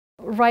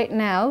Right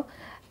now,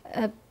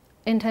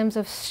 in terms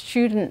of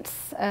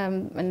students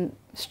and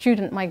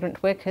student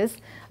migrant workers,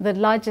 the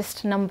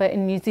largest number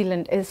in New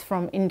Zealand is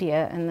from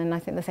India, and then I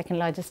think the second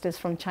largest is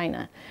from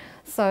China.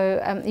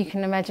 So you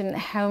can imagine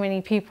how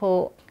many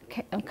people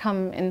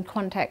come in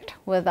contact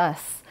with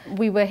us.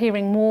 We were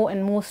hearing more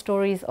and more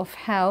stories of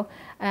how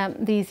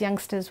these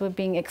youngsters were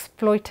being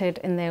exploited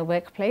in their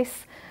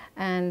workplace,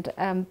 and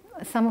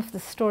some of the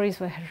stories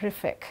were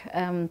horrific.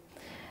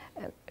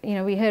 You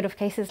know, we heard of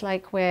cases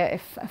like where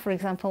if, for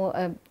example,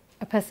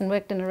 a person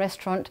worked in a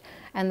restaurant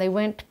and they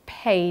weren't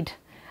paid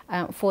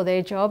for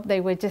their job,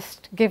 they were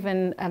just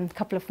given a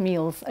couple of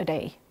meals a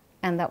day,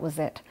 and that was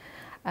it.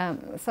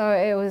 So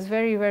it was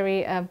very, very,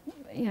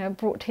 you know,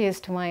 brought tears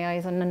to my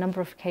eyes on a number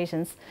of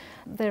occasions.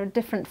 There are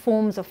different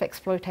forms of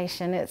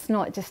exploitation. It's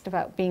not just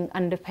about being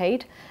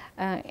underpaid.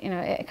 You know,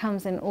 it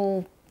comes in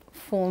all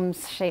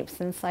forms,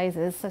 shapes and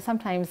sizes. So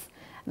sometimes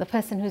the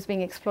person who's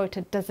being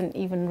exploited doesn't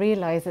even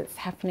realize it's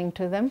happening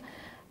to them.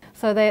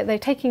 So they're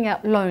taking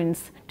out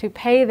loans to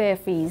pay their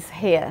fees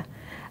here.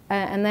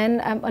 And then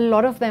a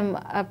lot of them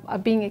are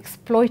being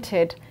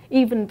exploited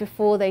even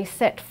before they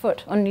set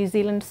foot on New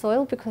Zealand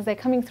soil, because they're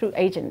coming through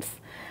agents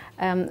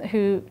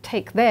who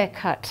take their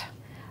cut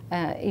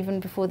even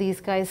before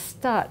these guys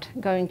start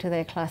going to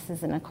their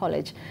classes in a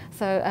college.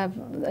 So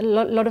a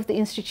lot of the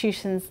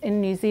institutions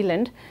in New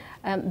Zealand,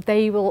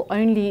 they will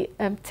only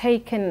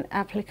take in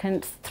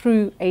applicants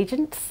through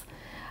agents.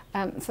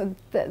 So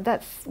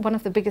that's one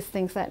of the biggest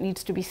things that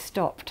needs to be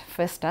stopped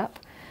first up.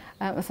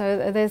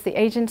 So there's the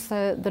agents,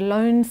 so the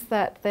loans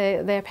that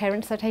their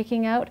parents are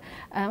taking out.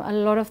 A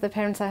lot of the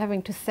parents are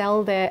having to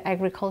sell their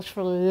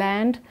agricultural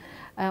land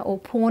or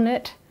pawn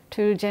it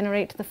to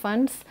generate the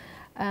funds.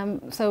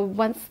 So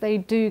once they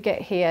do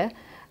get here,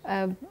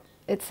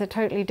 it's a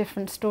totally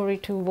different story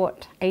to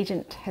what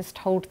agent has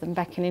told them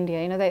back in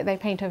India. You know, they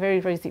paint a very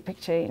rosy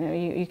picture. You know,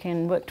 you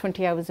can work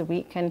 20 hours a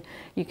week and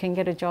you can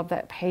get a job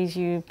that pays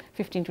you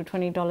 $15 to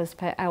 $20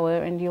 per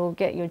hour, and you'll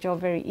get your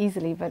job very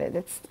easily, but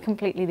it's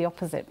completely the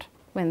opposite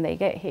when they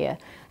get here.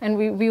 And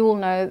we all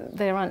know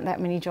there aren't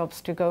that many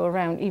jobs to go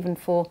around, even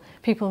for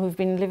people who've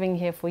been living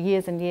here for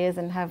years and years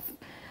and have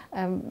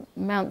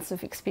amounts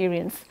of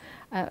experience.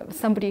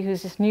 Somebody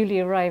who's just newly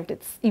arrived,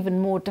 it's even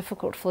more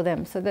difficult for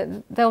them. So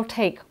that they'll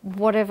take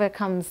whatever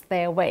comes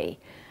their way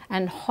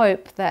and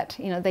hope that,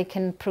 you know, they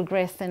can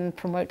progress and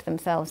promote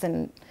themselves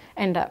and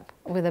end up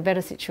with a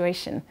better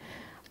situation.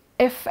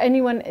 If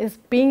anyone is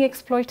being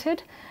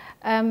exploited,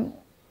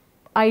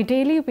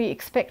 ideally we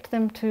expect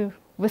them to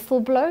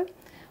whistleblow,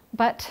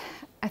 but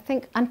I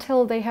think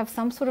until they have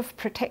some sort of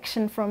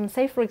protection from,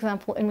 say for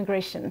example,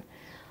 immigration,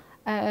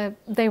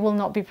 they will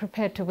not be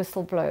prepared to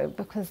whistleblow,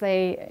 because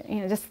they,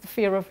 you know, just the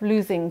fear of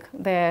losing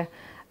their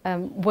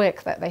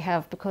work that they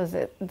have because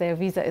their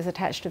visa is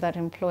attached to that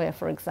employer,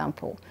 for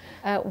example.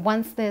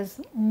 Once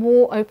there's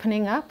more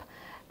opening up,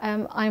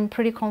 I'm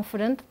pretty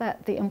confident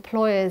that the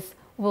employers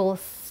will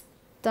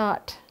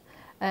start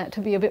to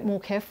be a bit more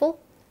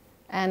careful,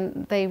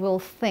 and they will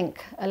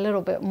think a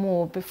little bit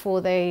more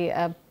before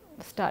they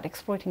start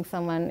exploiting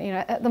someone. You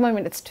know, at the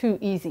moment it's too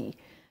easy.